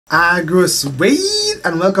Agrosuede,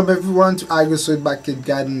 and welcome everyone to Agrosuede Backyard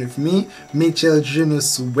Garden with me, Mitchell Junior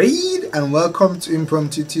Suede, and welcome to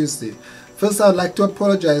Impromptu Tuesday. First, I would like to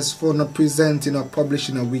apologize for not presenting or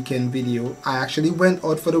publishing a weekend video. I actually went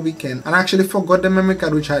out for the weekend and actually forgot the memory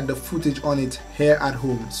card which had the footage on it here at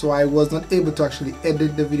home. So I was not able to actually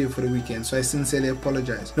edit the video for the weekend. So I sincerely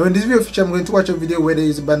apologize. Now in this video feature, I'm going to watch a video where they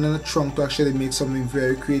use a banana trunk to actually make something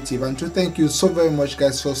very creative. And to thank you so very much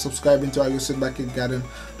guys for subscribing to Agrosuede Backyard Garden.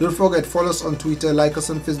 Don't forget, follow us on Twitter, like us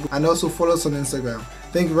on Facebook, and also follow us on Instagram.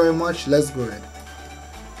 Thank you very much. Let's go ahead.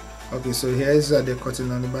 Okay, so here is they're cutting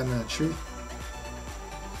on the banana tree.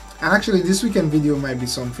 And actually this weekend video might be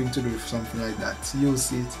something to do with something like that. You'll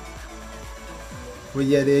see it. But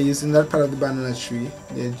yeah, they're using that part of the banana tree.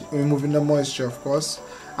 They're removing the moisture, of course.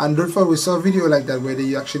 And don't forget, we saw a video like that where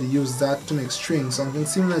they actually use that to make string, something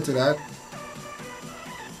similar to that.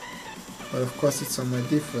 But of course it's somewhere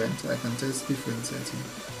different. I can tell it's different, I think.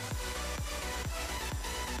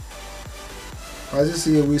 As you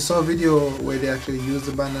see, we saw a video where they actually use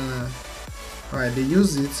the banana. Alright, they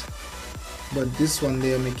use it. But this one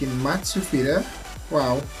they are making mats with it, eh?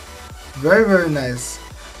 Wow, very nice,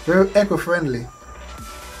 very eco-friendly.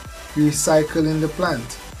 Recycling the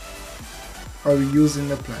plant or reusing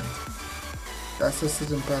the plant, that's a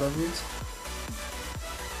certain part of it.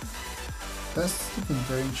 That's looking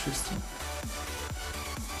very interesting.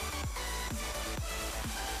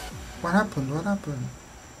 What happened?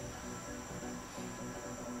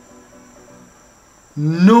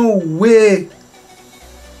 No way!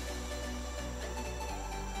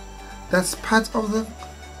 That's part of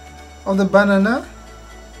the banana.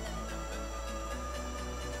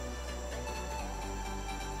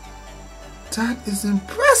 That is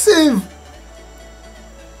impressive.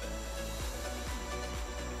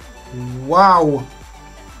 Wow.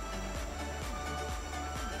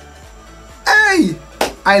 Hey,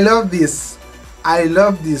 I love this.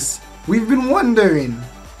 We've been wondering.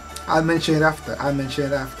 I'll mention it after.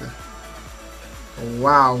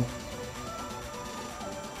 Wow.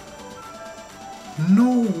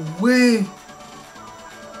 No way!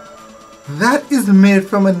 That is made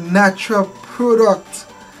from a natural product.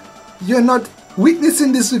 You're not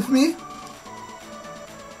witnessing this with me?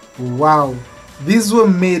 Wow, these were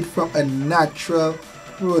made from a natural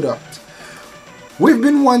product. We've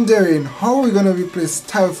been wondering how we're gonna replace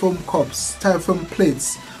styrofoam cups, styrofoam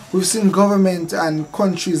plates. We've seen government and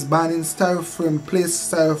countries banning styrofoam plates,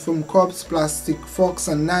 styrofoam cups, plastic forks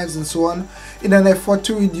and knives and so on in an effort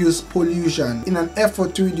to reduce pollution, in an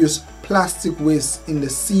effort to reduce plastic waste in the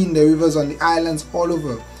sea, in the rivers, on the islands, all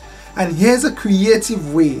over. And here's a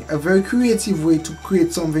creative way, a very creative way to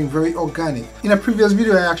create something very organic. In a previous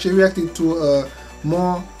video I actually reacted to a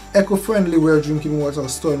more eco-friendly way of drinking water or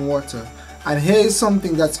storing water. And here is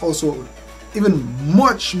something that's also even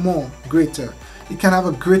much more greater. It can have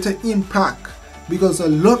a greater impact because a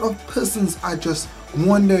lot of persons are just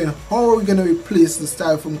wondering how are we going to replace the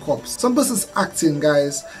styrofoam cups. Some persons acting,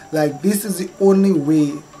 guys, like this is the only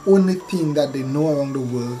thing that they know around the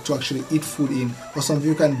world to actually eat food in, or something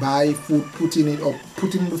you can buy food, put in it, or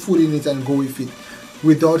put in the food in it and go with it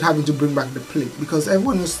without having to bring back the plate. Because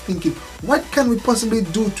everyone was thinking, what can we possibly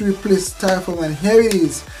do to replace styrofoam? And here it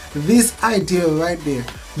is, this idea right there,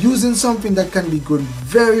 using something that can be grown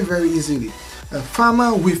very easily. A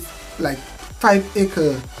farmer with like 5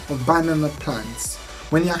 acres of banana plants,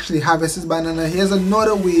 when he actually harvests his banana, here's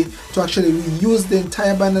another way to actually reuse the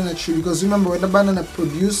entire banana tree. Because remember, when the banana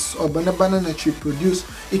produce, or when the banana tree produce,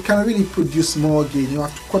 it can really produce more again. You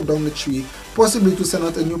have to cut down the tree, possibly to send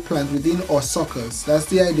out a new plant within, or suckers. That's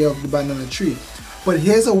the idea of the banana tree. But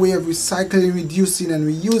here's a way of recycling, reducing and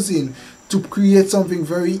reusing to create something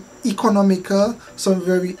very economical, something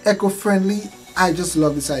very eco-friendly. I just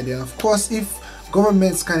love this idea. And of course, if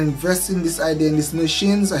governments can invest in this idea, in these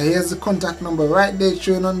machines, here's the contact number right there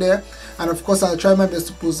showing on there. And of course, I'll try my best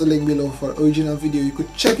to post the link below for the original video. You could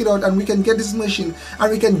check it out and we can get this machine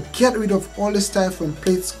and we can get rid of all the styrofoam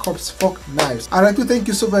plates, cups, forks, knives. I'd like to thank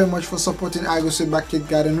you so very much for supporting Agrosuede Backyard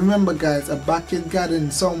Garden. Remember guys, a backyard garden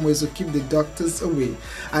in some ways will keep the doctors away.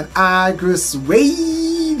 And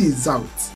Agrosuede is out.